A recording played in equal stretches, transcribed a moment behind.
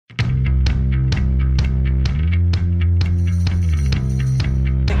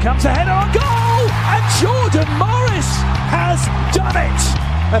to header on goal, and Jordan Morris has done it.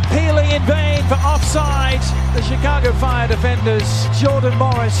 Appealing in vain for offside, the Chicago Fire defenders. Jordan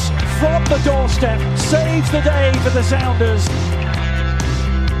Morris from the doorstep saves the day for the Sounders.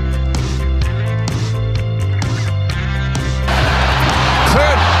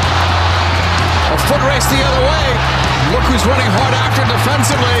 Cleared. A foot race the other way. Look who's running hard after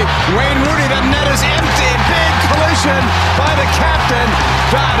defensively. Wayne Rooney, the net is empty. Big collision by the captain.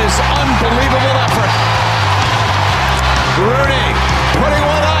 That is unbelievable effort. Rooney putting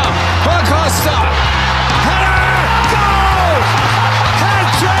one up. Acosta. Header. Goal.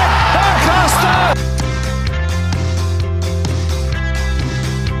 Hat-trick. Acosta.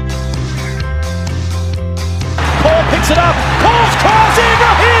 Paul picks it up. Paul's cross.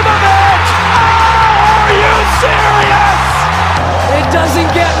 Ibrahimovic. Oh, are you serious? It doesn't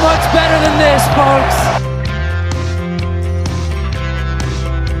get much better than this, folks.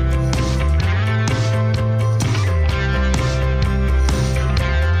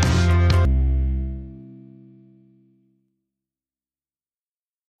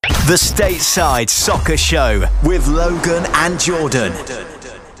 The Stateside Soccer Show with Logan and Jordan.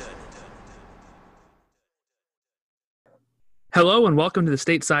 Hello and welcome to the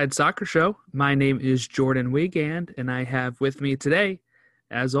Stateside Soccer Show. My name is Jordan Wiegand, and I have with me today,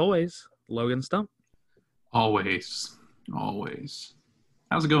 as always, Logan Stump. Always.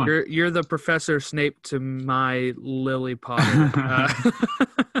 How's it going? You're the Professor Snape to my Lily Potter.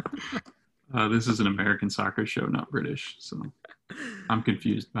 This is an American soccer show, not British, so I'm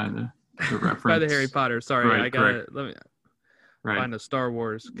confused by the reference. By the Harry Potter. Sorry, right, let me find a Star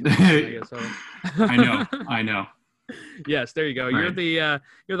Wars connection, I guess. I know. Yes, there you go. Right.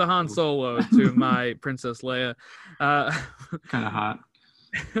 You're the Han Solo to my Princess Leia. Kind of hot.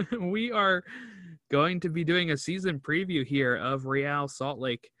 We are going to be doing a season preview here of Real Salt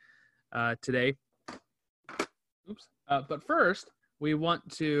Lake today. But first, we want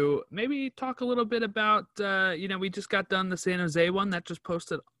to maybe talk a little bit about, we just got done the San Jose one that just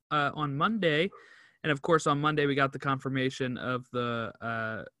posted on Monday. And, of course, on Monday we got the confirmation of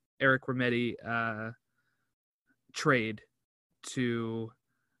the Eric Remedi trade to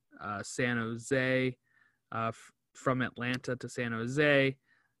San Jose, from Atlanta to San Jose.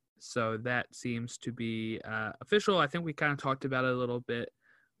 So that seems to be official. I think we kind of talked about it a little bit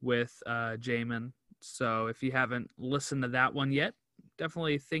with Jamin. So if you haven't listened to that one yet,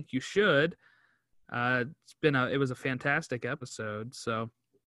 definitely think you should. It was a fantastic episode. So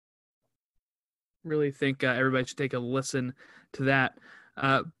really think everybody should take a listen to that.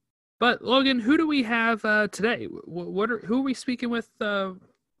 But Logan, who do we have today? Who are we speaking with some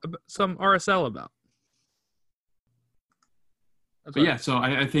RSL about? So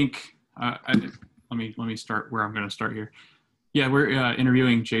I think let me start where I'm going to start here. Yeah, we're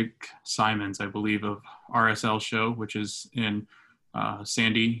interviewing Jake Simons, I believe, of RSL Show, which is in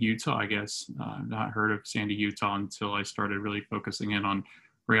Sandy, Utah, I guess. I've not heard of Sandy, Utah until I started really focusing in on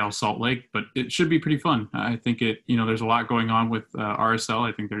Real Salt Lake, but it should be pretty fun. I think there's a lot going on with RSL.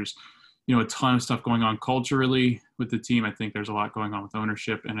 I think there's, a ton of stuff going on culturally with the team. I think there's a lot going on with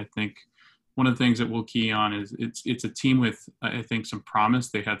ownership. And I think one of the things that we'll key on is it's a team with, I think, some promise.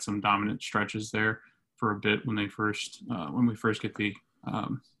 They had some dominant stretches there for a bit when we first get the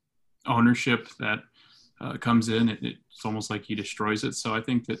ownership that comes in. It's almost like he destroys it. So I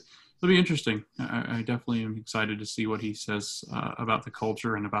think that it'll be interesting. I definitely am excited to see what he says about the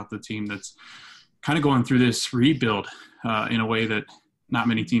culture and about the team that's kind of going through this rebuild in a way that not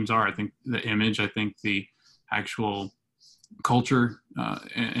many teams are. I think the image, I think the actual culture,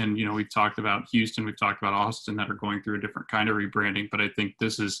 and we've talked about Houston, we've talked about Austin that are going through a different kind of rebranding, but I think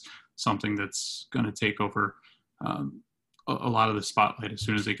this is something that's going to take over a lot of the spotlight as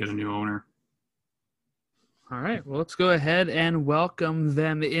soon as they get a new owner. All right, well, let's go ahead and welcome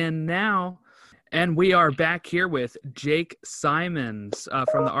them in now. And we are back here with Jake Simons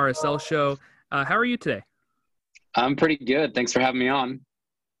from the RSL Show. How are you today? I'm pretty good. Thanks for having me on.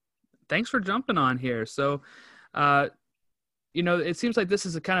 Thanks for jumping on here. So, it seems like this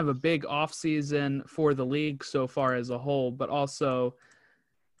is a kind of a big off season for the league so far as a whole, but also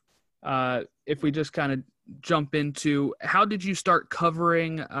if we just kind of jump into how did you start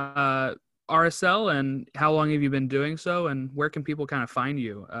covering RSL and how long have you been doing so, and where can people kind of find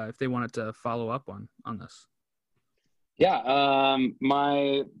you if they wanted to follow up on this? Yeah,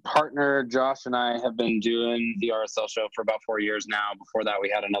 my partner Josh and I have been doing the RSL Show for about 4 years now. Before that, we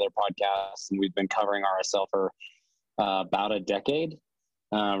had another podcast, and we've been covering RSL for about a decade,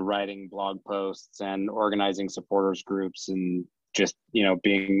 writing blog posts and organizing supporters groups, and just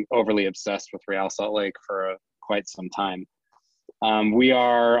being overly obsessed with Real Salt Lake for quite some time. We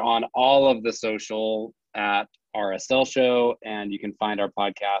are on all of the social at RSL Show, and you can find our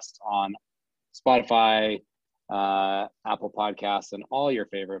podcast on Spotify, Apple Podcasts, and all your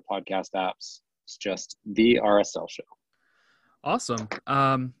favorite podcast apps. It's just the RSL Show. Awesome.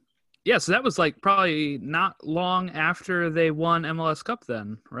 Yeah, so that was like probably not long after they won MLS Cup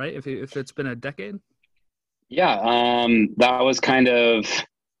then, right? If it's been a decade? Yeah, that was kind of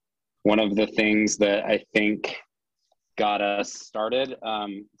one of the things that I think got us started.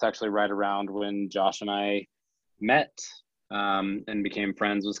 It's actually right around when Josh and I met and became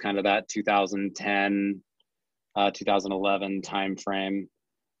friends, was kind of that 2010, 2011 timeframe.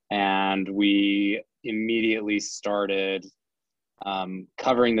 And we immediately started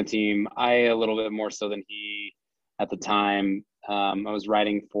covering the team. I a little bit more so than he at the time. I was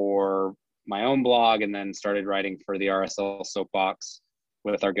writing for my own blog and then started writing for the RSL Soapbox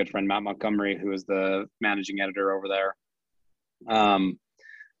with our good friend Matt Montgomery, who is the managing editor over there.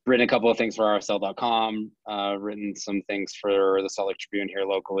 Written a couple of things for RSL.com, written some things for the Salt Lake Tribune here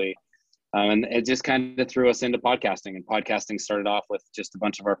locally. And it just kind of threw us into podcasting. And podcasting started off with just a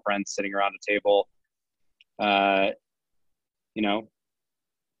bunch of our friends sitting around a table,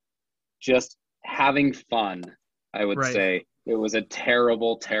 just having fun, I would say. It was a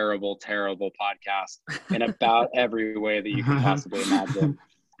terrible, terrible, terrible podcast in about every way that you can possibly imagine.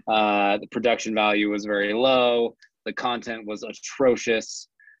 The production value was very low. The content was atrocious,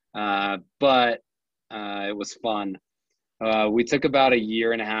 but it was fun. We took about 1.5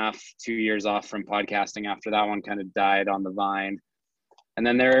 years, 2 years off from podcasting after that one kind of died on the vine. And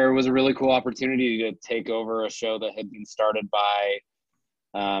then there was a really cool opportunity to take over a show that had been started by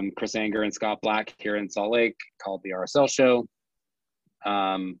Chris Anger and Scott Black here in Salt Lake called the RSL Show.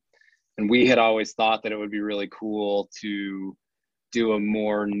 And we had always thought that it would be really cool to do a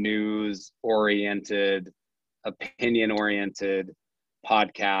more news-oriented, opinion-oriented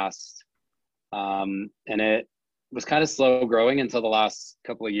podcast. And it was kind of slow growing until the last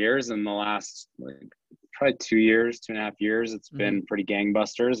couple of years. And the last probably 2 years, 2.5 years, it's been pretty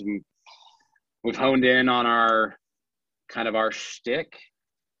gangbusters. We've honed in on our shtick,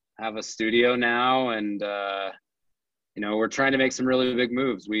 have a studio now, and we're trying to make some really big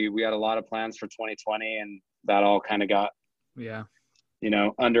moves. We had a lot of plans for 2020, and that all kind of got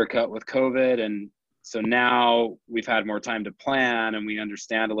undercut with COVID. And so now we've had more time to plan, and we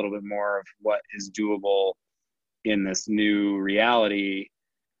understand a little bit more of what is doable in this new reality.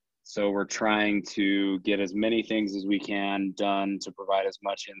 So we're trying to get as many things as we can done to provide as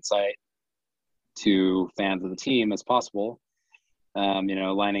much insight to fans of the team as possible.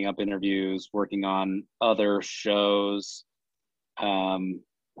 Lining up interviews, working on other shows. We're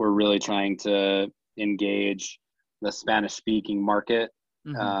really trying to engage the Spanish-speaking market,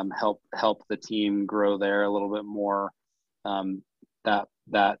 help the team grow there a little bit more. That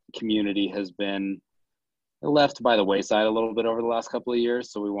community has been left by the wayside a little bit over the last couple of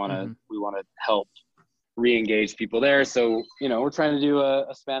years, so we want to help re-engage people there. So we're trying to do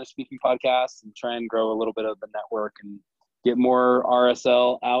a Spanish-speaking podcast and try and grow a little bit of the network and get more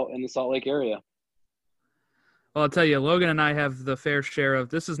RSL out in the Salt Lake area. Well, I'll tell you, Logan and I have the fair share of,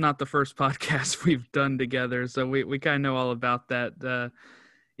 this is not the first podcast we've done together. So we kind of know all about that,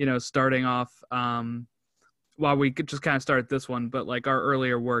 starting off, while we could just kind of start this one, but like our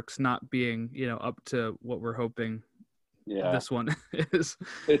earlier works not being, up to what we're hoping this one is.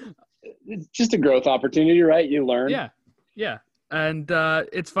 It's just a growth opportunity, right? You learn. Yeah. And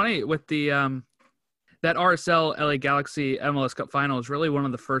it's funny with the, that RSL LA Galaxy MLS Cup final is really one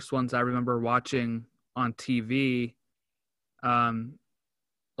of the first ones I remember watching on TV. I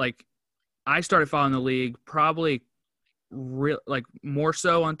started following the league probably more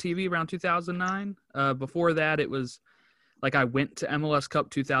so on TV around 2009. Before that, it was like I went to MLS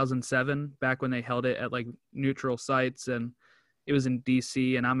Cup 2007 back when they held it at like neutral sites, and it was in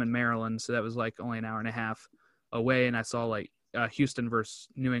DC, and I'm in Maryland, so that was like only an hour and a half away, and I saw like Houston versus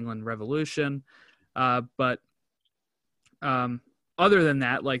New England Revolution. But other than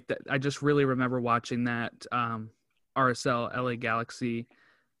that, I just really remember watching that RSL LA Galaxy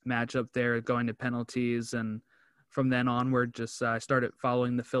matchup there, going to penalties, and from then onward, I started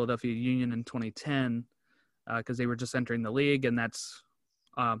following the Philadelphia Union in 2010 because they were just entering the league, and that's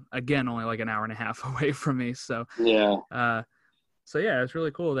again only like an hour and a half away from me. So it's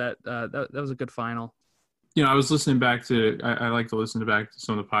really cool that that was a good final. I was listening back to – I like to listen back to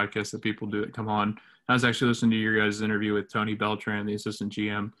some of the podcasts that people do that come on. I was actually listening to your guys' interview with Tony Beltran, the assistant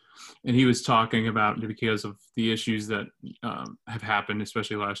GM, and he was talking about, because of the issues that have happened,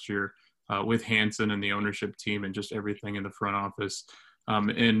 especially last year, with Hansen and the ownership team and just everything in the front office,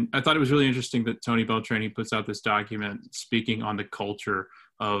 And I thought it was really interesting that Tony Beltrami puts out this document speaking on the culture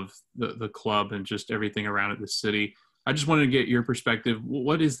of the club and just everything around it, the city. I just wanted to get your perspective.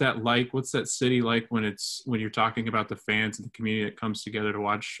 What is that like? What's that city like when you're talking about the fans and the community that comes together to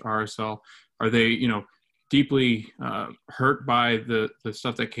watch RSL? Are they, deeply hurt by the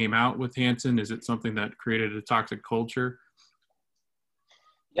stuff that came out with Hansen? Is it something that created a toxic culture?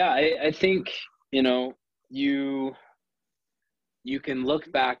 Yeah, I think, you can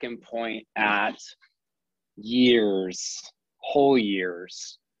look back and point at whole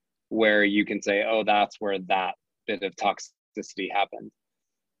years, where you can say, oh, that's where that bit of toxicity happened.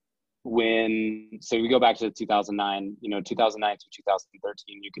 So we go back to 2009, 2009 to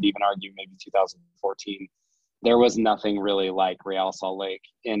 2013, you could even argue maybe 2014, there was nothing really like Real Salt Lake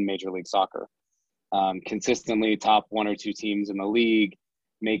in Major League Soccer. Consistently top one or two teams in the league,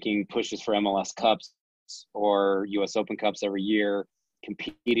 making pushes for MLS Cups or US Open Cups every year,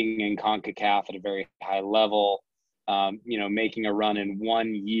 competing in CONCACAF at a very high level, making a run in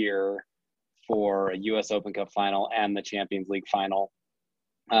 1 year for a US Open Cup final and the Champions League final.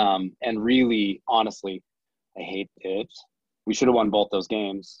 And really, honestly, I hate it. We should have won both those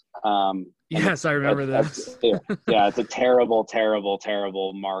games. Yes, I remember that. Yeah, it's a terrible, terrible,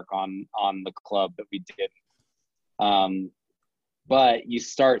 terrible mark on the club that we did. But you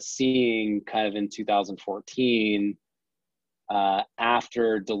start seeing kind of in 2014,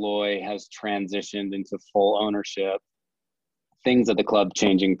 after Deloy has transitioned into full ownership, things at the club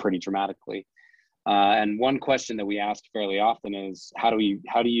changing pretty dramatically. And one question that we ask fairly often is, how do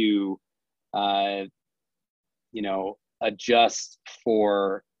you adjust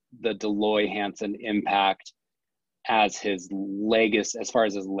for the Deloy Hansen impact as far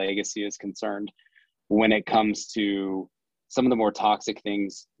as his legacy is concerned, when it comes to some of the more toxic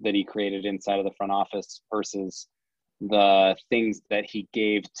things that he created inside of the front office versus the things that he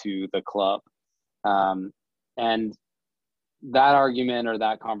gave to the club. And that argument or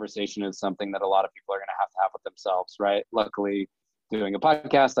that conversation is something that a lot of people are going to have with themselves, right? Luckily, doing a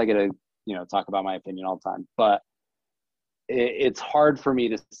podcast, I get to, talk about my opinion all the time. But it's hard for me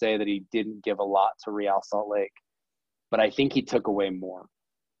to say that he didn't give a lot to Real Salt Lake, but I think he took away more.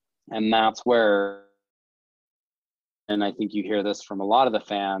 And that's where, and I think you hear this from a lot of the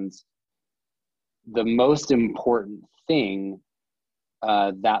fans, the most important thing,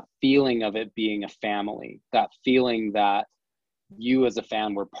 that feeling of it being a family, that feeling that you as a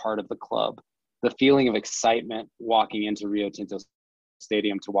fan were part of the club, the feeling of excitement walking into Rio Tinto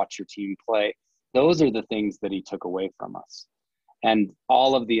Stadium to watch your team play, those are the things that he took away from us. And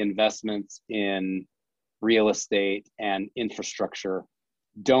all of the investments in real estate and infrastructure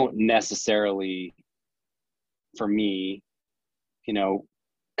don't necessarily, for me,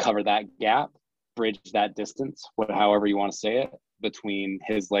 cover that gap, bridge that distance, however you want to say it, between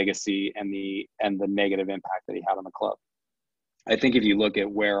his legacy and the negative impact that he had on the club. I think if you look at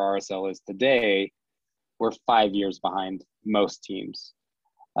where RSL is today, we're 5 years behind most teams.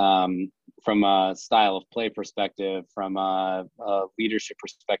 From a style of play perspective, from a leadership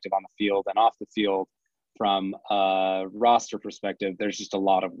perspective on the field and off the field, from a roster perspective, there's just a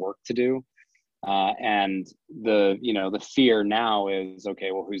lot of work to do. And the fear now is,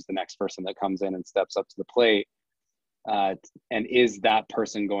 okay, well, who's the next person that comes in and steps up to the plate? And is that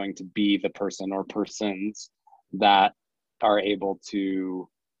person going to be the person or persons that are able to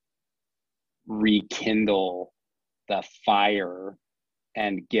rekindle the fire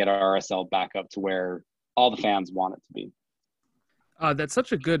and get RSL back up to where all the fans want it to be? That's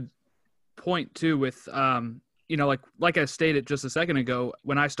such a good point too with, like I stated just a second ago,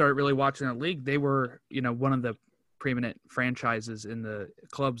 when I started really watching the league, they were, one of the preeminent franchises in the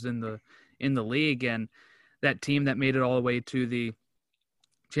clubs in the league. And that team that made it all the way to the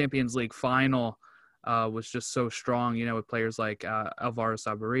Champions League final was just so strong, with players like Alvaro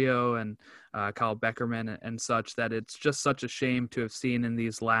Saborio and Kyle Beckerman and such, that it's just such a shame to have seen in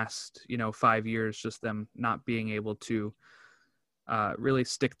these last, 5 years, just them not being able to really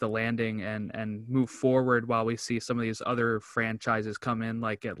stick the landing and move forward, while we see some of these other franchises come in,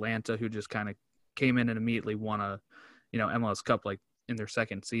 like Atlanta, who just kind of came in and immediately won a, MLS Cup like in their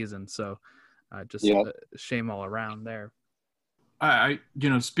second season. So just a shame all around there. I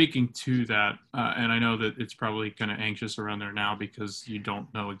speaking to that, and I know that it's probably kind of anxious around there now because you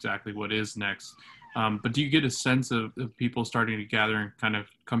don't know exactly what is next. But do you get a sense of people starting to gather and kind of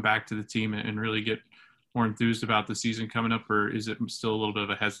come back to the team and really get more enthused about the season coming up, or is it still a little bit of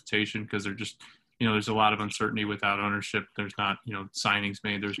a hesitation because they're just, there's a lot of uncertainty without ownership. There's not, signings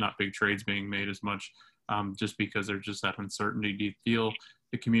made. There's not big trades being made as much, just because there's just that uncertainty. Do you feel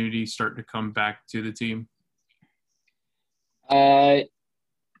the community starting to come back to the team?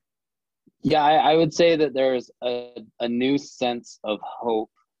 Yeah, I would say that there's a new sense of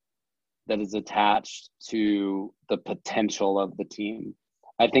hope that is attached to the potential of the team.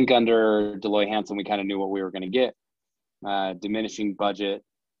 I think under Deloy Hansen, we kind of knew what we were going to get. Diminishing budget,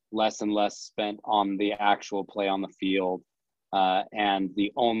 less and less spent on the actual play on the field. And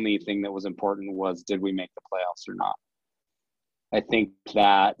the only thing that was important was, did we make the playoffs or not? I think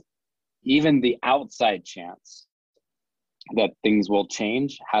that even the outside chance that things will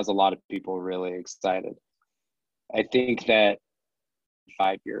change has a lot of people really excited. I think that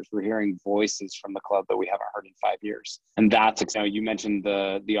 5 years, we're hearing voices from the club that we haven't heard in 5 years. And that's, you mentioned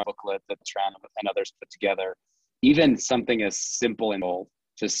the booklet that Tran and others put together. Even something as simple and old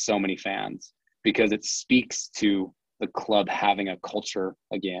to so many fans, because it speaks to the club having a culture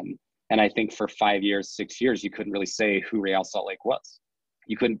again. And I think for 5 years, 6 years, you couldn't really say who Real Salt Lake was.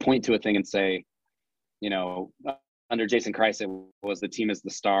 You couldn't point to a thing and say, under Jason Kreis, it was the team as the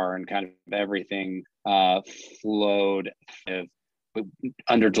star and kind of everything flowed. But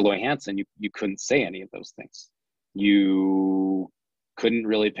under Deloy Hansen, you couldn't say any of those things. You couldn't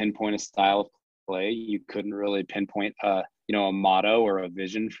really pinpoint a style of play. You couldn't really pinpoint a motto or a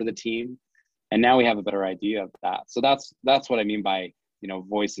vision for the team. And now we have a better idea of that. So that's what I mean by,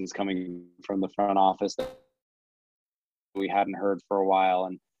 voices coming from the front office that we hadn't heard for a while.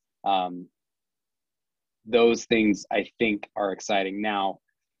 And those things I think are exciting. Now,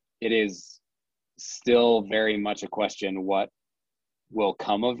 it is still very much a question what will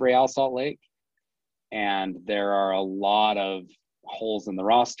come of Real Salt Lake. And there are a lot of holes in the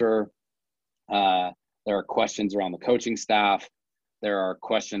roster. There are questions around the coaching staff. There are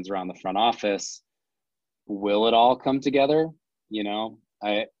questions around the front office. Will it all come together?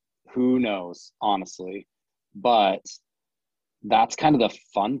 Who knows, honestly. But that's kind of the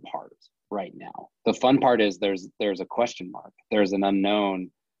fun part right now. The fun part is there's a question mark. There's an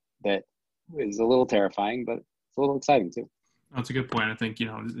unknown that is a little terrifying, but it's a little exciting too. That's a good point. I think,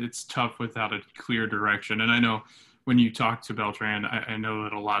 it's tough without a clear direction. And I know when you talked to Beltran, I know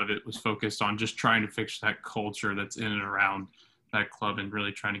that a lot of it was focused on just trying to fix that culture that's in and around that club and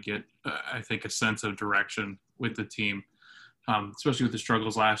really trying to get, I think, a sense of direction with the team, especially with the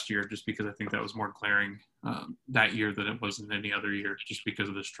struggles last year, just because I think that was more glaring that year than it was in any other year, just because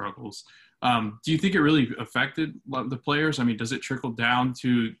of the struggles. Do you think it really affected the players? I mean, does it trickle down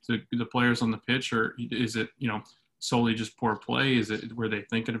to the players on the pitch, or is it, solely just poor play? Were they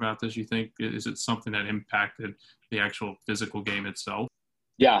thinking about this, you think? Is it something that impacted the actual physical game itself?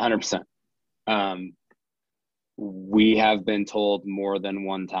 Yeah, 100%. We have been told more than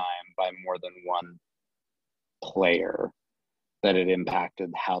one time by more than one player that it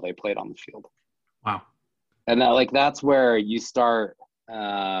impacted how they played on the field. Wow. And that's where you start.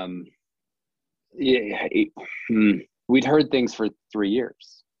 We'd heard things for 3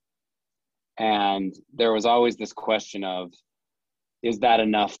 years. And there was always this question of, is that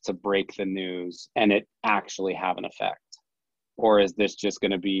enough to break the news and it actually have an effect? Or is this just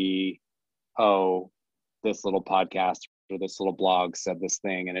going to be, this little podcast or this little blog said this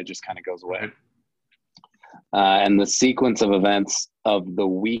thing and it just kind of goes away? And the sequence of events of the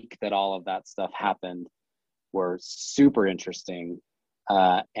week that all of that stuff happened were super interesting.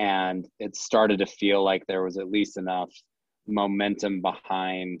 And it started to feel like there was at least enough momentum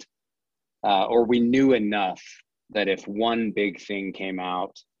behind, or we knew enough that if one big thing came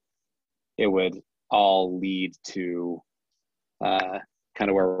out, it would all lead to kind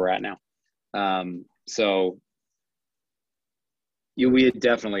of where we're at now. So we had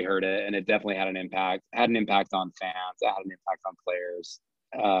definitely heard it, and it definitely had an impact on fans. It had an impact on players,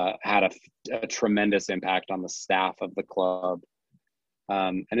 had a tremendous impact on the staff of the club.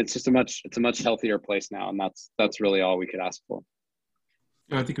 And it's just a much healthier place now. And that's really all we could ask for.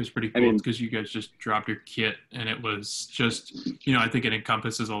 I think it was pretty cool because you guys just dropped your kit, and it was just, I think it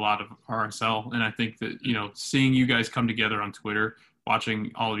encompasses a lot of RSL. And I think that, seeing you guys come together on Twitter,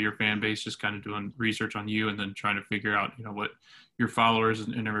 watching all of your fan base, just kind of doing research on you and then trying to figure out, what your followers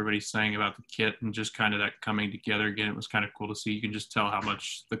and everybody's saying about the kit, and just kind of that coming together again. It was kind of cool to see. You can just tell how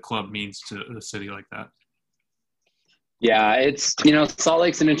much the club means to a city like that. Yeah, it's, Salt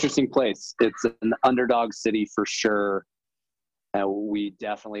Lake's an interesting place. It's an underdog city for sure. We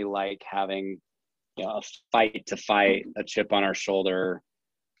definitely like having a fight, a chip on our shoulder.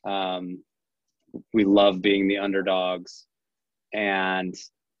 We love being the underdogs, and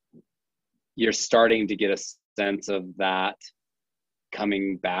you're starting to get a sense of that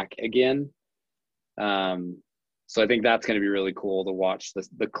coming back again. So I think that's going to be really cool to watch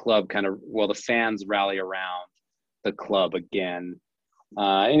the club the fans rally around the club again.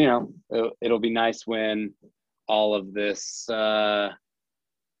 And, it'll be nice when all of this COVID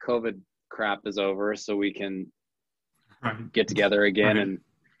crap is over so we can Right. get together again Right. and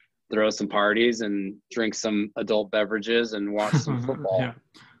throw some parties and drink some adult beverages and watch some football. Yeah.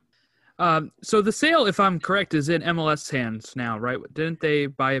 So the sale, if I'm correct, is in MLS hands now, right? Didn't they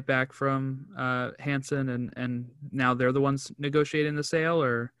buy it back from Hansen, and now they're the ones negotiating the sale,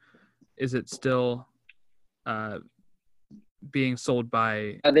 or is it still being sold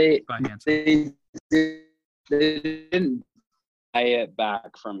by Hansen? They didn't buy it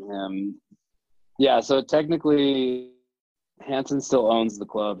back from him. Yeah, so technically Hansen still owns the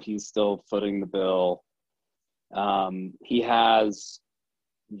club. He's still footing the bill. He has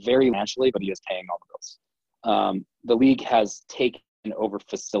very financially, but he is paying all the bills. The league has taken over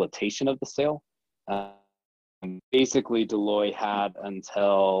facilitation of the sale. Basically, Deloitte had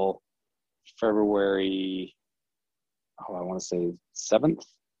until February, I want to say 7th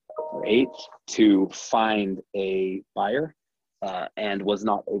or 8th to find a buyer, and was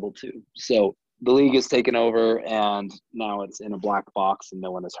not able to. So the league has taken over, and now it's in a black box, and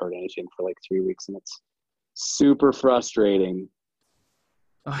no one has heard anything for like 3 weeks, and it's super frustrating.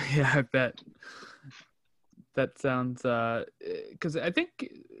 Oh yeah, I bet. That sounds because I think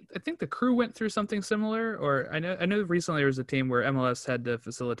the Crew went through something similar, or I know recently there was a team where MLS had to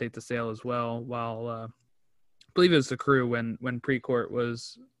facilitate the sale as well. While I believe it was the Crew when Precourt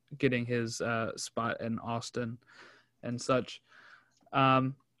was getting his spot in Austin and such.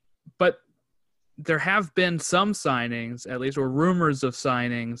 But there have been some signings, at least, or rumors of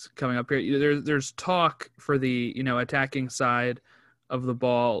signings coming up here. There's talk for the attacking side of the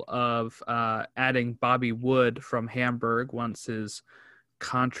ball of adding Bobby Wood from Hamburg once his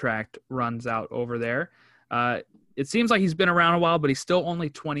contract runs out over there. It seems like he's been around a while, but he's still only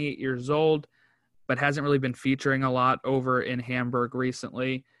 28 years old, but hasn't really been featuring a lot over in Hamburg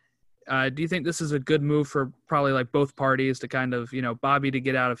recently. Do you think this is a good move for probably like both parties to kind of, Bobby to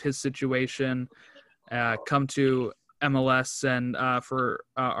get out of his situation, come to MLS, and for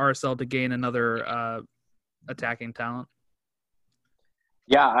RSL to gain another attacking talent?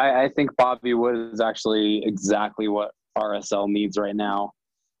 Yeah, I think Bobby Wood is actually exactly what RSL needs right now.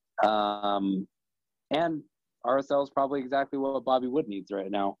 And RSL is probably exactly what Bobby Wood needs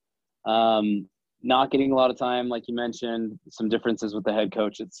right now. Not getting a lot of time, like you mentioned, some differences with the head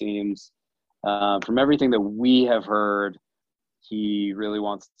coach, it seems. From everything that we have heard, he really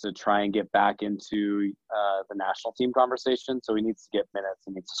wants to try and get back into the national team conversation. So he needs to get minutes,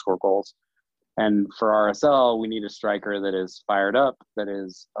 he needs to score goals. And for RSL, we need a striker that is fired up, that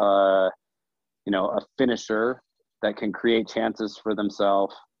is, a finisher that can create chances for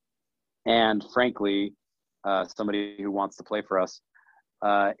themselves, and frankly, somebody who wants to play for us.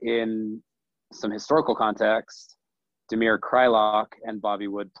 In some historical context, Damir Kreilach and Bobby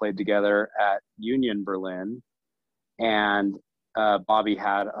Wood played together at Union Berlin, and Bobby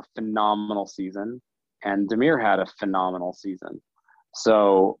had a phenomenal season, and Damir had a phenomenal season.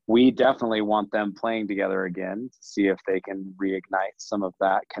 So we definitely want them playing together again to see if they can reignite some of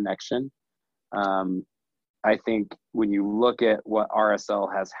that connection. I think when you look at what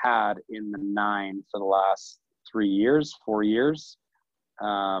RSL has had in the 9 for the last 4 years,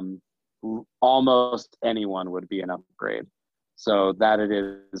 almost anyone would be an upgrade. So that it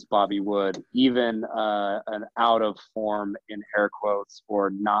is Bobby Wood, even an out of form in air quotes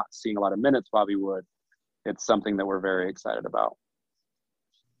or not seeing a lot of minutes Bobby Wood, it's something that we're very excited about.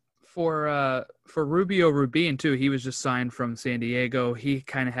 For Rubio Rubin too, he was just signed from San Diego. He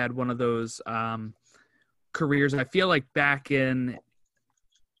kind of had one of those careers. I feel like back in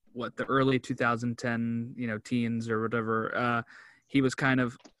the early 2010 teens or whatever, he was kind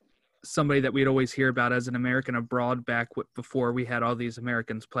of somebody that we'd always hear about as an American abroad back before we had all these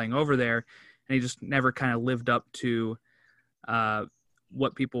Americans playing over there, and he just never kind of lived up to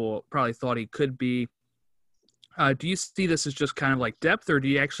what people probably thought he could be. Do you see this as just kind of like depth, or do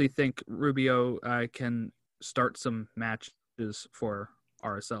you actually think Rubio can start some matches for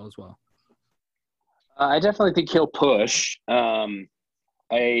RSL as well? I definitely think he'll push. When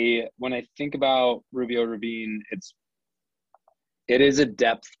I think about Rubio Rubin, it is a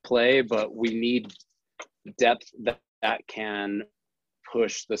depth play, but we need depth that can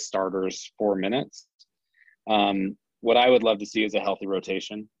push the starters 4 minutes. What I would love to see is a healthy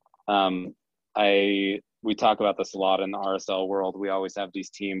rotation. We talk about this a lot in the RSL world. We always have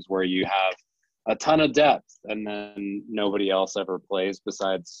these teams where you have a ton of depth and then nobody else ever plays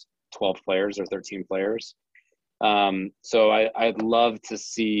besides 12 players or 13 players. So I'd love to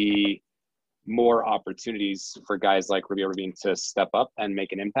see more opportunities for guys like Rubio Rubin to step up and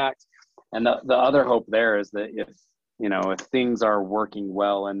make an impact. And the other hope there is that if things are working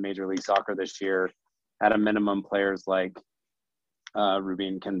well in Major League Soccer this year, at a minimum, players like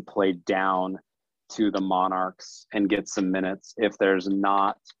Rubin can play down to the Monarchs and get some minutes if there's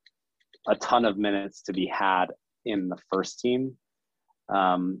not a ton of minutes to be had in the first team.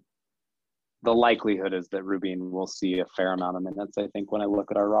 The likelihood is that Rubin will see a fair amount of minutes, I think, when I look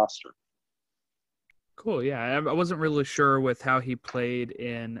at our roster. Cool. Yeah. I wasn't really sure with how he played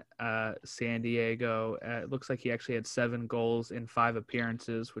in San Diego. It looks like he actually had 7 goals in 5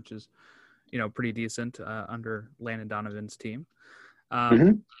 appearances, which is, pretty decent under Landon Donovan's team.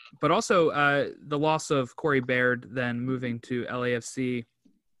 But also the loss of Corey Baird then moving to LAFC,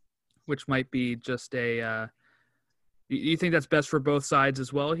 which might be just a you think that's best for both sides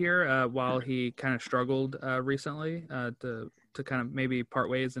as well here while he kind of struggled recently to kind of maybe part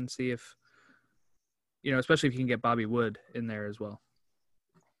ways and see if, especially if you can get Bobby Wood in there as well.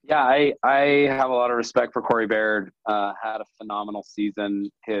 Yeah, I have a lot of respect for Corey Baird. Had a phenomenal season,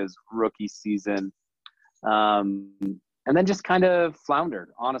 his rookie season. And then just kind of floundered,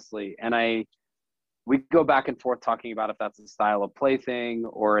 honestly. And we go back and forth talking about if that's a style of play thing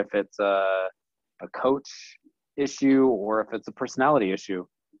or if it's a coach issue or if it's a personality issue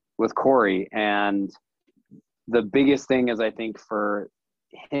with Corey. And the biggest thing is, I think for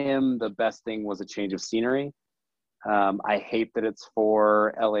him, the best thing was a change of scenery. I hate that it's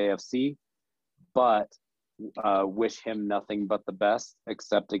for LAFC, but wish him nothing but the best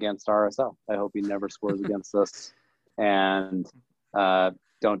except against RSL. I hope he never scores against us. And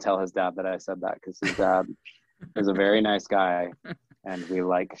don't tell his dad that I said that, because his dad is a very nice guy and we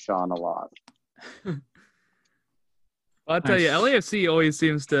like Sean a lot. I'll tell you, LAFC always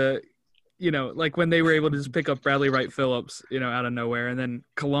seems to, like when they were able to just pick up Bradley Wright Phillips, out of nowhere, and then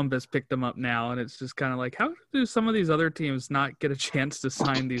Columbus picked them up now, and it's just kind of like, how do some of these other teams not get a chance to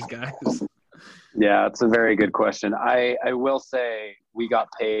sign these guys? Yeah, it's a very good question. I will say we got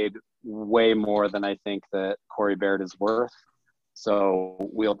paid way more than I think that Corey Baird is worth. So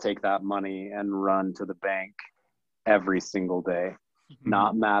we'll take that money and run to the bank every single day.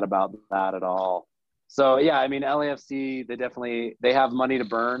 Not mad about that at all. So, yeah, I mean, LAFC, they have money to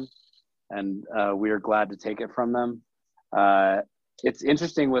burn, and we are glad to take it from them. It's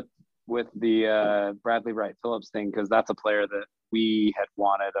interesting with the Bradley Wright Phillips thing, because that's a player that we had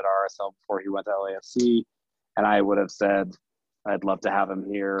wanted at RSL before he went to LAFC, and I would have said I'd love to have him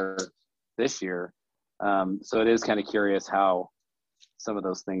here this year. So it is kind of curious how some of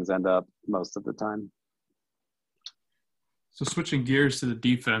those things end up most of the time. So switching gears to the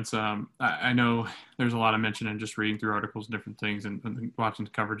defense, I know there's a lot of mention and just reading through articles and different things and watching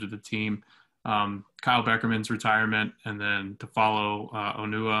the coverage of the team. Kyle Beckerman's retirement, and then to follow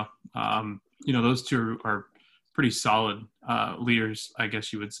Onua. Those two are pretty solid leaders, I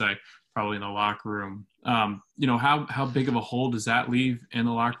guess you would say, probably in the locker room. How big of a hole does that leave in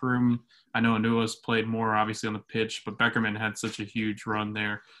the locker room? I know Onua's played more obviously on the pitch, but Beckerman had such a huge run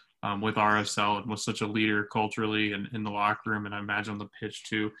there with RSL and was such a leader culturally and in the locker room, and I imagine on the pitch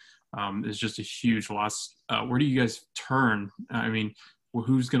too, is just a huge loss. Where do you guys turn? I mean,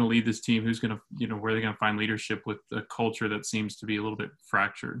 who's going to lead this team? Who's going to, where are they going to find leadership with a culture that seems to be a little bit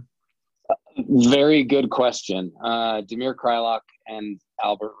fractured? Very good question. Damir Kreilach and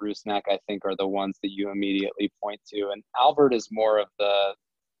Albert Rusnak, I think, are the ones that you immediately point to. And Albert is more of the,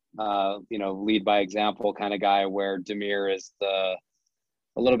 lead by example kind of guy, where Damir is a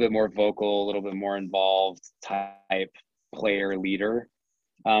little bit more vocal, a little bit more involved type player leader.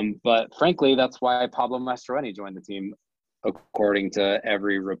 But frankly, that's why Pablo Mastroeni joined the team, according to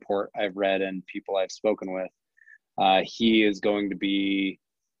every report I've read and people I've spoken with. He is going to be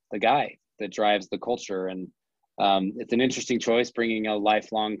the guy that drives the culture. And it's an interesting choice, bringing a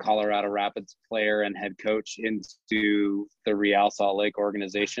lifelong Colorado Rapids player and head coach into the Real Salt Lake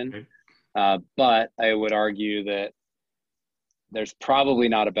organization. But I would argue that there's probably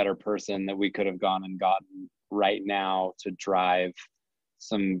not a better person that we could have gone and gotten right now to drive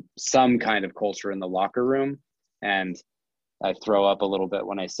some kind of culture in the locker room. And I throw up a little bit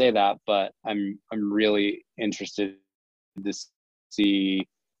when I say that, but I'm really interested to see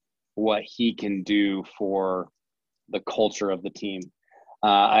what he can do for the culture of the team.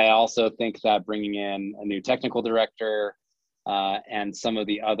 I also think that bringing in a new technical director and some of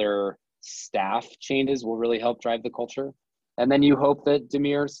the other staff changes will really help drive the culture. And then you hope that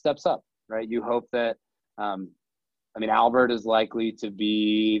Damir steps up, right? You hope that, Albert is likely to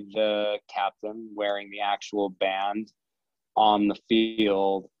be the captain wearing the actual band on the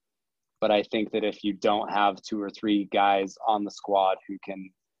field. But I think that if you don't have 2 or 3 guys on the squad who can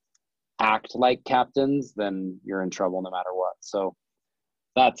act like captains, then you're in trouble no matter what. So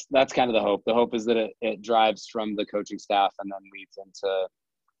that's kind of the hope. The hope is that it drives from the coaching staff and then leads into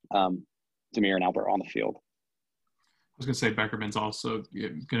Damir and Albert on the field. was going to say Beckerman's also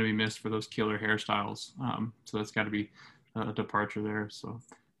going to be missed for those killer hairstyles. So that's got to be a departure there. So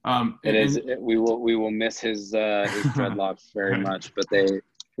we will miss his dreadlocks very much, but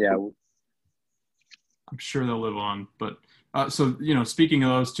I'm sure they'll live on. But so, speaking of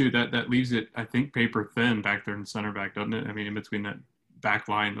those two, that leaves it, I think, paper thin back there in center back, doesn't it? I mean, in between that back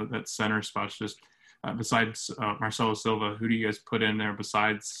line, that center spot's just besides Marcelo Silva, who do you guys put in there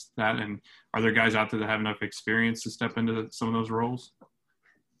besides that? And are there guys out there that have enough experience to step into some of those roles?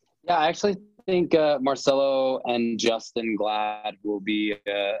 Yeah, I actually think Marcelo and Justin Glad will be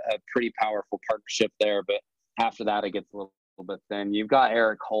a pretty powerful partnership there. But after that, it gets a little bit thin. You've got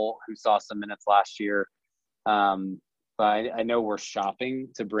Eric Holt, who saw some minutes last year. But I know we're shopping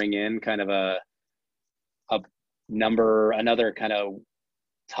to bring in kind of another kind of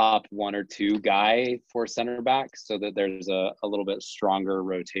top one or two guy for center back, so that there's a little bit stronger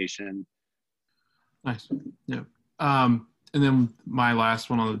rotation. Nice. Yeah. And then my last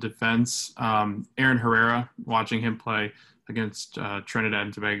one on the defense, Aaron Herrera, watching him play against Trinidad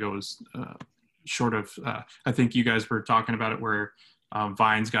and Tobago was short of, I think you guys were talking about it where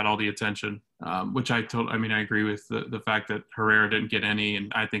Vines got all the attention, which I agree with the fact that Herrera didn't get any,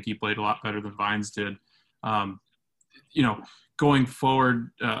 and I think he played a lot better than Vines did. Going forward,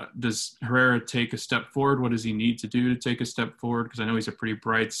 does Herrera take a step forward? What does he need to do to take a step forward? Because I know he's a pretty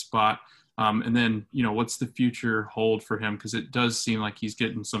bright spot. And then, what's the future hold for him? Because it does seem like he's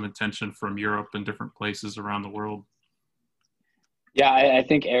getting some attention from Europe and different places around the world. Yeah, I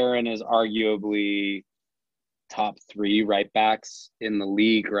think Aaron is arguably top 3 right backs in the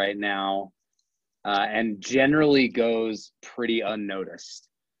league right now, and generally goes pretty unnoticed.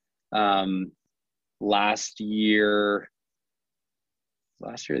 Last year,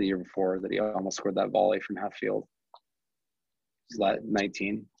 or the year before, that he almost scored that volley from half field. It was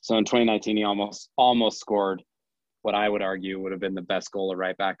 19. So in 2019, he almost scored what I would argue would have been the best goal a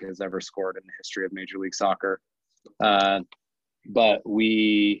right back has ever scored in the history of Major League Soccer. But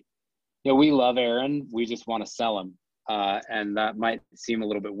we love Aaron. We just want to sell him. And that might seem a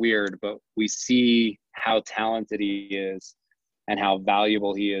little bit weird, but we see how talented he is and how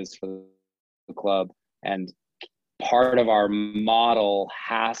valuable he is for the club. And part of our model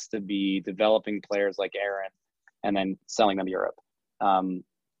has to be developing players like Aaron and then selling them to Europe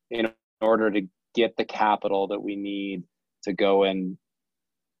in order to get the capital that we need to go and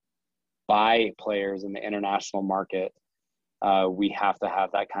buy players in the international market. We have to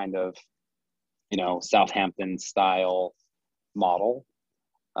have that kind of, Southampton style model.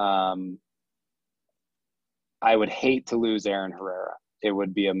 I would hate to lose Aaron Herrera. It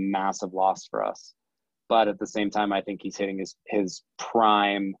would be a massive loss for us. But at the same time, I think he's hitting his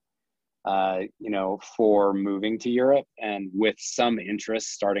prime, for moving to Europe, and with some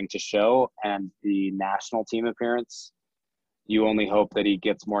interest starting to show, and the national team appearance, you only hope that he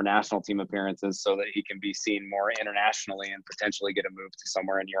gets more national team appearances so that he can be seen more internationally and potentially get a move to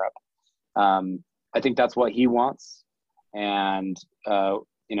somewhere in Europe. I think that's what he wants. And,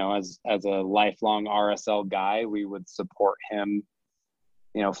 as a lifelong RSL guy, we would support him,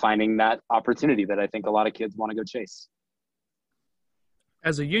 finding that opportunity that I think a lot of kids want to go chase.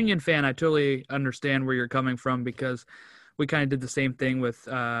 As a Union fan, I totally understand where you're coming from, because we kind of did the same thing with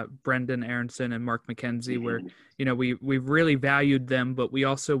Brendan Aronson and Mark McKenzie, where, we've really valued them, but we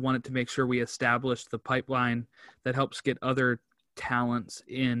also wanted to make sure we established the pipeline that helps get other talents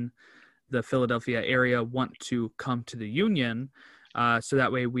in the Philadelphia area want to come to the Union. So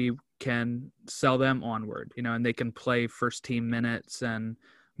that way we can sell them onward, and they can play first team minutes and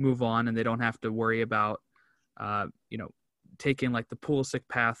move on, and they don't have to worry about, taking like the Pulisic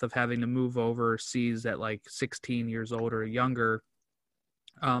path of having to move overseas at like 16 years old or younger,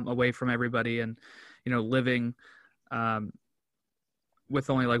 away from everybody, and, living with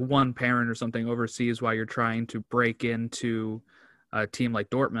only like one parent or something overseas while you're trying to break into a team like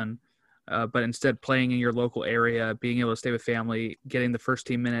Dortmund. But instead playing in your local area, being able to stay with family, getting the first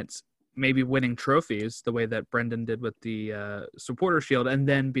team minutes, maybe winning trophies the way that Brendan did with the Supporter Shield, and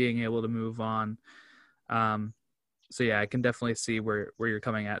then being able to move on. So yeah, I can definitely see where you're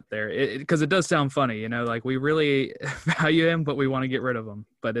coming at there, because it does sound funny, like we really value him, but we want to get rid of him.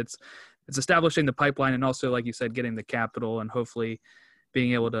 But it's establishing the pipeline, and also, like you said, getting the capital, and hopefully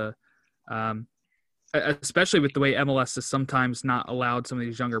being able to, especially with the way MLS has sometimes not allowed some of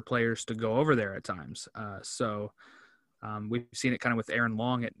these younger players to go over there at times. So we've seen it kind of with Aaron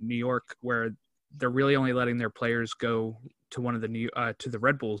Long at New York, where they're really only letting their players go to one of the to the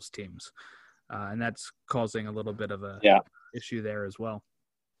Red Bulls teams. And that's causing a little bit of a issue there as well.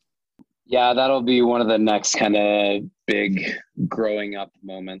 Yeah, that'll be one of the next kind of big growing up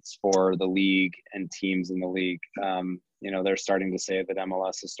moments for the league and teams in the league. They're starting to say that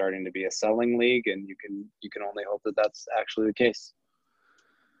MLS is starting to be a selling league, and you can only hope that that's actually the case.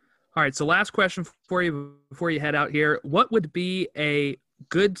 All right, so last question for you before you head out here. What would be a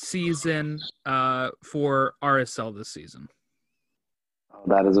good season for RSL this season? Oh,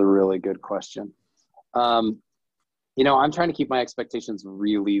 that is a really good question. I'm trying to keep my expectations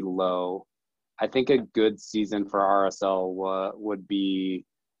really low. I think a good season for RSL would be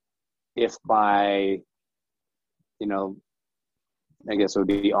if by, I guess it would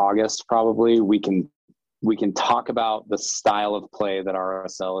be August probably, we can talk about the style of play that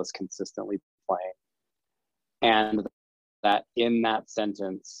RSL is consistently playing. And that in that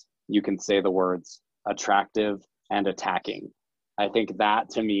sentence, you can say the words attractive and attacking. I think that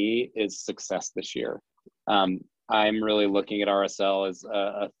to me is success this year. I'm really looking at RSL as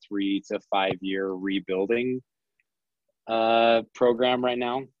a 3 to 5 year rebuilding program right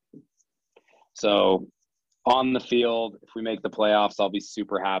now. So on the field, if we make the playoffs, I'll be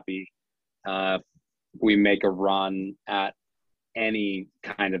super happy. If we make a run at any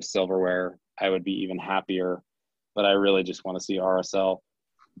kind of silverware, I would be even happier. But I really just want to see RSL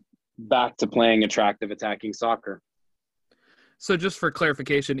back to playing attractive attacking soccer. So just for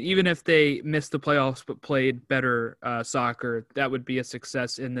clarification, even if they missed the playoffs but played better soccer, that would be a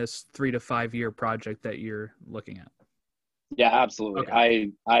success in this 3 to 5 year project that you're looking at. Yeah, absolutely.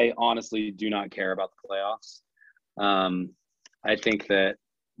 Okay. I honestly do not care about the playoffs. I think that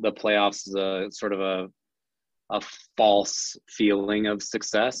the playoffs is a sort of a false feeling of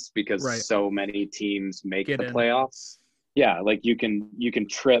success because so many teams make the playoffs. Yeah, like you can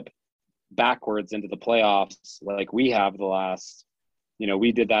trip backwards into the playoffs like we have the last,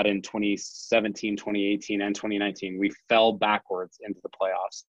 we did that in 2017, 2018, and 2019. We fell backwards into the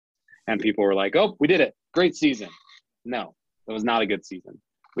playoffs and people were like, oh, we did it. Great season. No, it was not a good season.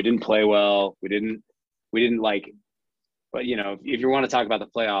 We didn't play well. We didn't like, but if you want to talk about the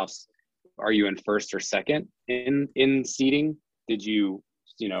playoffs, are you in first or second in seeding? Did you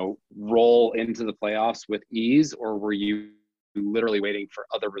roll into the playoffs with ease, or were you literally waiting for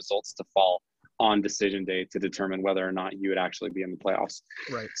other results to fall on decision day to determine whether or not you would actually be in the playoffs?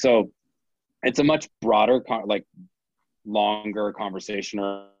 Right. So it's a much broader, longer conversation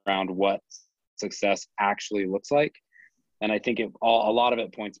around what success actually looks like. And I think a lot of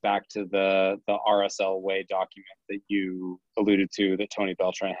it points back to the RSL Way document that you alluded to, that Tony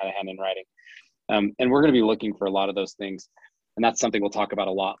Beltran had a hand in writing. And we're going to be looking for a lot of those things. And that's something we'll talk about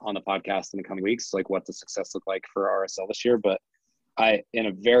a lot on the podcast in the coming weeks, like what does success look like for RSL this year. But in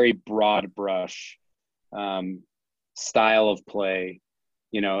a very broad brush, style of play,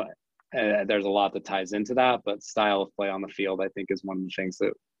 there's a lot that ties into that, but style of play on the field, I think, is one of the things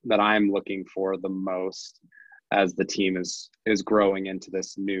that I'm looking for the most as the team is growing into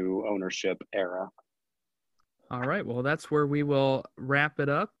this new ownership era. All right. Well, that's where we will wrap it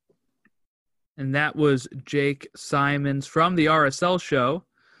up. And that was Jake Simons from the RSL Show,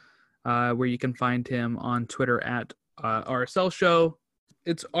 where you can find him on Twitter at RSL Show.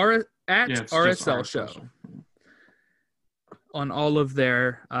 It's RSL Show on all of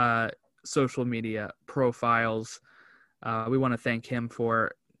their social media profiles. We want to thank him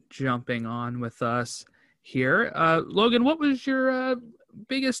for jumping on with us here. Logan, what was your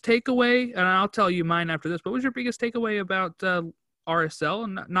biggest takeaway? And I'll tell you mine after this. What was your biggest takeaway about RSL,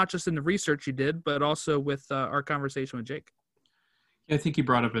 and not just in the research you did, but also with our conversation with Jake? Yeah, I think he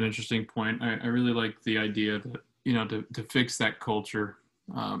brought up an interesting point. I really like the idea that, to fix that culture,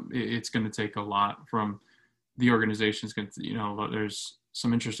 it's going to take a lot from the organization. There's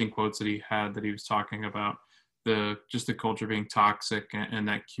some interesting quotes that he had that he was talking about the culture being toxic and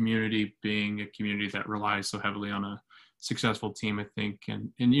that community being a community that relies so heavily on a successful team, I think.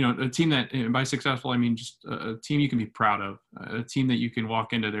 And a team that, and by successful, I mean just a team you can be proud of, a team that you can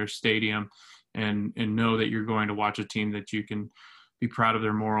walk into their stadium and know that you're going to watch a team that you can be proud of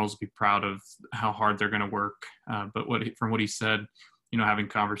their morals, be proud of how hard they're going to work. But from what he said, having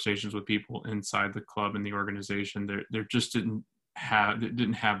conversations with people inside the club and the organization, there just didn't have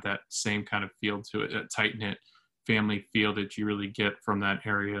that same kind of feel to it, a tight-knit family feel that you really get from that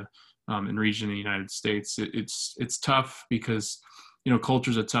area and region in the United States. It's tough because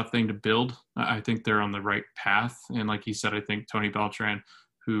culture is a tough thing to build. I think they're on the right path, and like he said, I think Tony Beltran,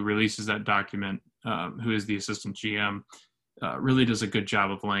 who releases that document, who is the assistant GM, really does a good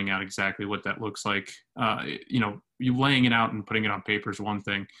job of laying out exactly what that looks like. You laying it out and putting it on paper is one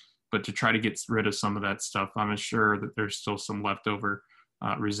thing, but to try to get rid of some of that stuff, I'm sure that there's still some leftover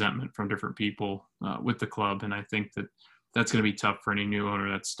resentment from different people with the club. And I think that that's going to be tough for any new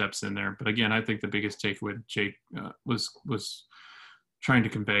owner that steps in there. But again, I think the biggest takeaway Jake was trying to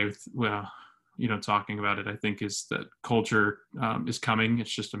convey with, talking about it, I think, is that culture is coming.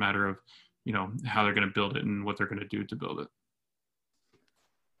 It's just a matter of, how they're going to build it and what they're going to do to build it.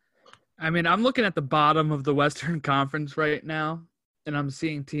 I mean, I'm looking at the bottom of the Western Conference right now, and I'm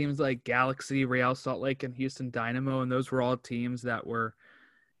seeing teams like Galaxy, Real Salt Lake, and Houston Dynamo, and those were all teams that were,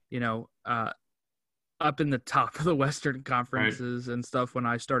 up in the top of the Western Conferences and stuff when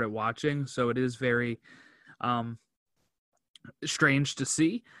I started watching. So it is very strange to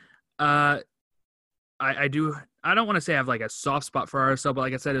see. I don't want to say I have like a soft spot for RSL, but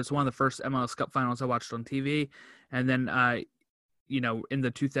like I said, it's one of the first MLS Cup finals I watched on TV. And then, in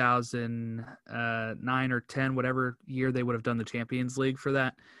the 2009 or 10, whatever year they would have done the Champions League for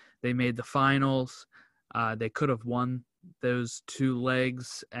that, they made the finals. They could have won those two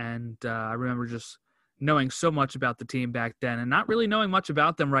legs. And I remember just knowing so much about the team back then and not really knowing much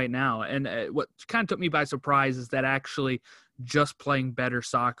about them right now. And what kind of took me by surprise is that actually just playing better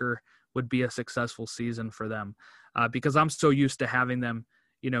soccer would be a successful season for them, because I'm so used to having them,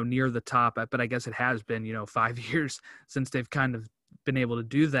 near the top. But I guess it has been, 5 years since they've kind of been able to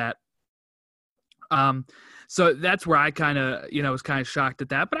do that. So that's where I kind of, was kind of shocked at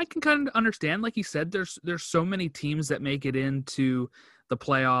that. But I can kind of understand, like you said, there's so many teams that make it into the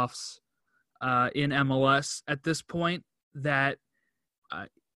playoffs in MLS at this point that,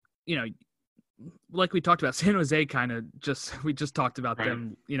 like we talked about, San Jose we just talked about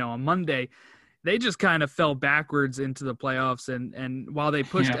them, on Monday. They just kind of fell backwards into the playoffs. And while they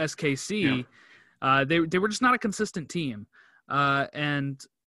pushed SKC, they were just not a consistent team. And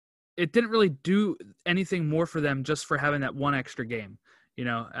it didn't really do anything more for them just for having that one extra game,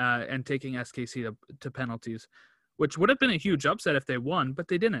 and taking SKC to penalties, which would have been a huge upset if they won, but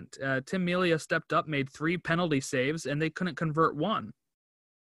they didn't. Tim Melia stepped up, made 3 penalty saves, and they couldn't convert one.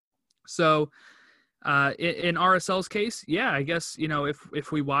 So in RSL's case, I guess,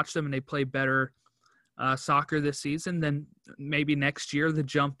 if we watch them and they play better soccer this season, then maybe next year the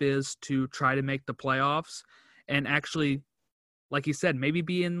jump is to try to make the playoffs and actually, like you said, maybe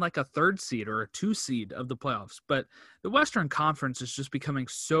be in like a 3rd seed or a 2 seed of the playoffs. But the Western Conference is just becoming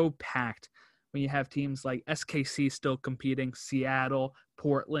so packed when you have teams like SKC still competing, Seattle,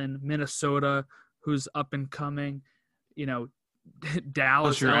 Portland, Minnesota, who's up and coming,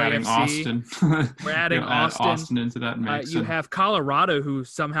 Dallas, you're adding Austin. We're adding Austin into that mix. You have Colorado, who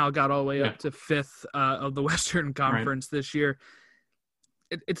somehow got all the way up to 5th of the Western Conference this year.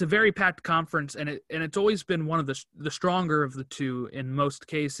 It's a very packed conference, and it's always been one of the stronger of the two in most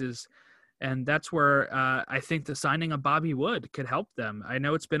cases. And that's where I think the signing of Bobby Wood could help them. I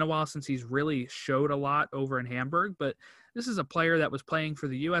know it's been a while since he's really showed a lot over in Hamburg, but this is a player that was playing for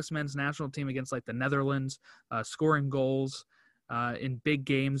the U.S. men's national team against like the Netherlands, scoring goals in big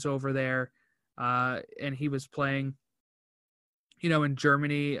games over there. And he was playing, in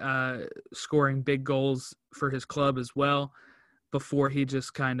Germany, scoring big goals for his club as well, before he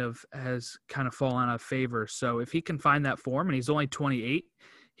just has fallen out of favor. So if he can find that form, and he's only 28,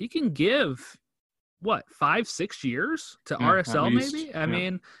 he can give 5-6 years to RSL maybe. I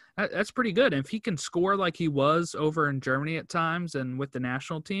mean, that's pretty good. And if he can score like he was over in Germany at times and with the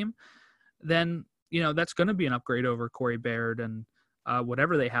national team, then that's going to be an upgrade over Corey Baird and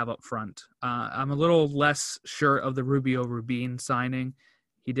whatever they have up front. I'm a little less sure of the Rubio Rubin signing.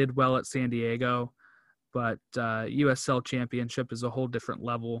 He did well at San Diego, but USL Championship is a whole different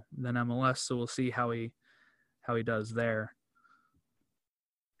level than MLS, so we'll see how he does there.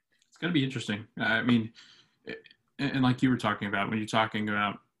 It's going to be interesting. I mean, and like you were talking about, when you're talking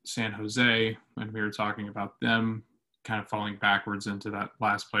about San Jose, and we were talking about them kind of falling backwards into that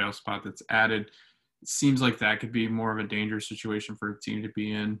last playoff spot that's added, it seems like that could be more of a dangerous situation for a team to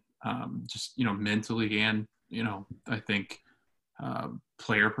be in, just, mentally and, I think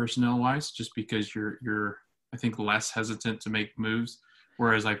player personnel wise, just because you're, I think, less hesitant to make moves.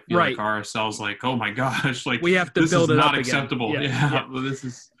 Whereas I feel like RSL's like, oh my gosh, like we have to build it up again. This is not acceptable. Yeah. Well, this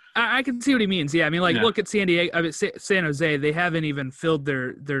is. I can see what he means. Yeah, I mean, look at San Diego. I mean, San Jose. They haven't even filled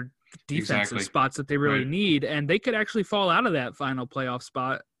their defensive spots that they really need, and they could actually fall out of that final playoff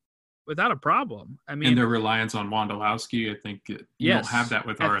spot without a problem. I mean, and their reliance on Wondolowski, I think you don't have that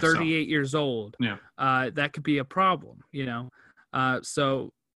with RSL. At 38 years old, that could be a problem.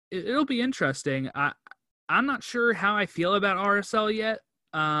 So it'll be interesting. I'm not sure how I feel about RSL yet.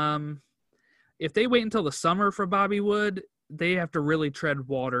 If they wait until the summer for Bobby Wood, they have to really tread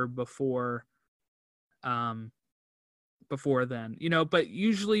water before then, but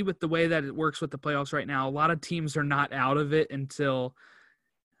usually with the way that it works with the playoffs right now, a lot of teams are not out of it until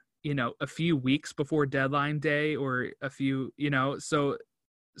a few weeks before deadline day, or a few, so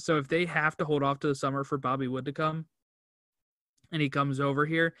if they have to hold off to the summer for Bobby Wood to come, and he comes over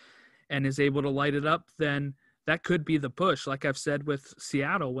here and is able to light it up, then that could be the push. Like I've said with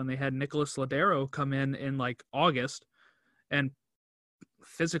Seattle, when they had Nicholas Lodeiro come in like August and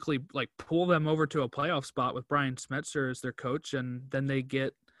physically like pull them over to a playoff spot with Brian Smetzer as their coach, and then they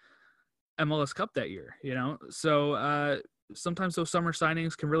get MLS Cup that year, So sometimes those summer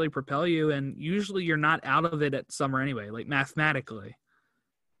signings can really propel you, and usually you're not out of it at summer anyway, like mathematically.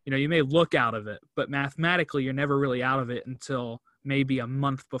 You may look out of it, but mathematically you're never really out of it until maybe a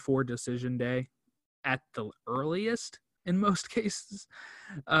month before decision day at the earliest in most cases.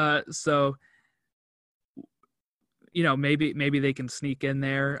 So maybe they can sneak in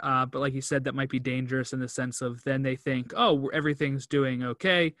there. But like you said, that might be dangerous in the sense of then they think, oh, everything's doing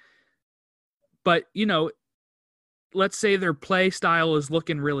okay. But, let's say their play style is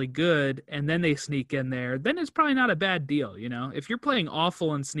looking really good and then they sneak in there, then it's probably not a bad deal. If you're playing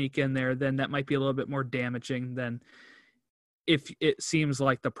awful and sneak in there, then that might be a little bit more damaging than if it seems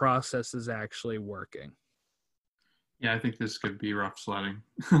like the process is actually working. Yeah, I think this could be rough sledding.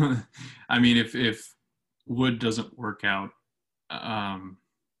 I mean, if Wood doesn't work out,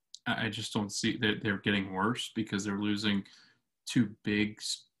 I just don't see that they're getting worse, because they're losing two big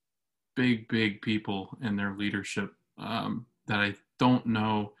people in their leadership that I don't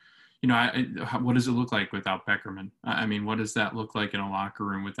know. What does it look like without Beckerman? I mean, what does that look like in a locker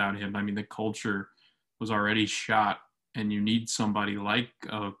room without him? I mean, the culture was already shot, and you need somebody like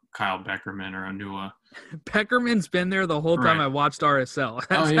Kyle Beckerman or Anua. Beckerman's been there the whole time. Right. I watched RSL.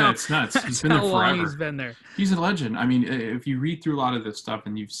 It's nuts. He's been there forever. Long he's been there. He's a legend. I mean, if you read through a lot of this stuff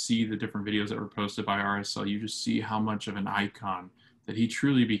and you see the different videos that were posted by RSL, you just see how much of an icon that he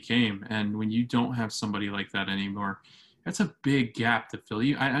truly became. And when you don't have somebody like that anymore, that's a big gap to fill.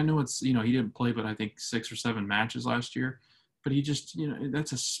 I know it's, he didn't play but I think 6 or 7 matches last year, but he just,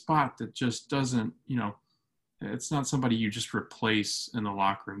 that's a spot that just doesn't, it's not somebody you just replace in the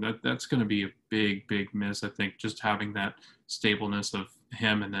locker room. That's going to be a big miss, I think, just having that stableness of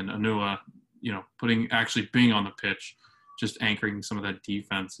him, and then Anua, actually being on the pitch, just anchoring some of that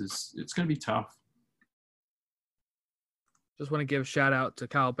defense it's going to be tough. Just want to give a shout out to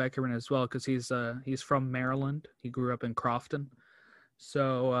Kyle Beckerman as well, because he's from Maryland. He grew up in Crofton,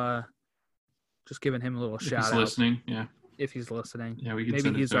 so just giving him a little shout out. He's listening, yeah. If he's listening, yeah, we can.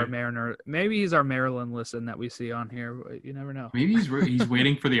 Maybe he's our Mariner. Maybe he's our Maryland listen that we see on here. You never know. Maybe he's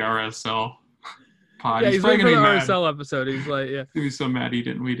waiting for the RSL pod. Yeah, he's waiting for the RSL episode. He's like, yeah. He was so mad we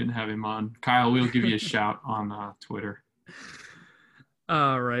didn't have him on. Kyle, we'll give you a shout on Twitter.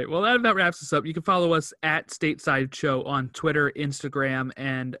 All right. Well, that about wraps us up. You can follow us at Stateside Show on Twitter, Instagram,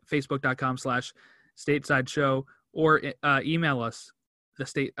 and Facebook.com/Stateside Show, or email us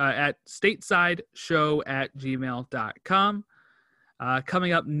at statesideshow@gmail.com.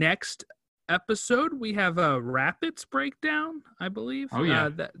 Coming up next episode, we have a Rapids breakdown, I believe. Oh, yeah.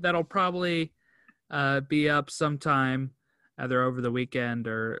 That'll probably be up sometime either over the weekend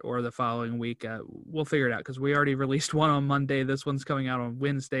or the following week. We'll figure it out, because we already released one on Monday. This one's coming out on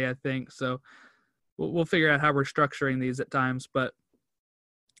Wednesday, I think. So we'll figure out how we're structuring these at times. But,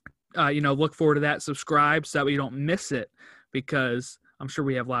 look forward to that. Subscribe so that we don't miss it, because I'm sure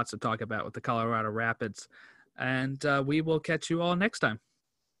we have lots to talk about with the Colorado Rapids. And we will catch you all next time.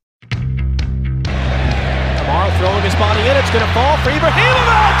 Kamara throwing his body in. It's going to fall for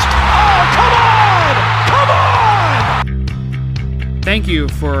Ibrahimovic. Oh, come on! Come on! Thank you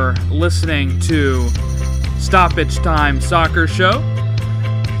for listening to Stoppage Time Soccer Show.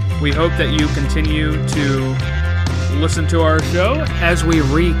 We hope that you continue to listen to our show as we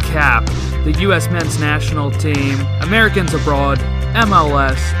recap the U.S. men's national team, Americans abroad,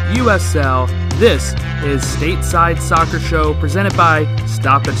 MLS, USL. This is Stateside Soccer Show presented by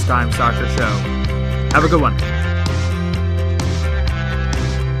Stoppage Time Soccer Show. Have a good one.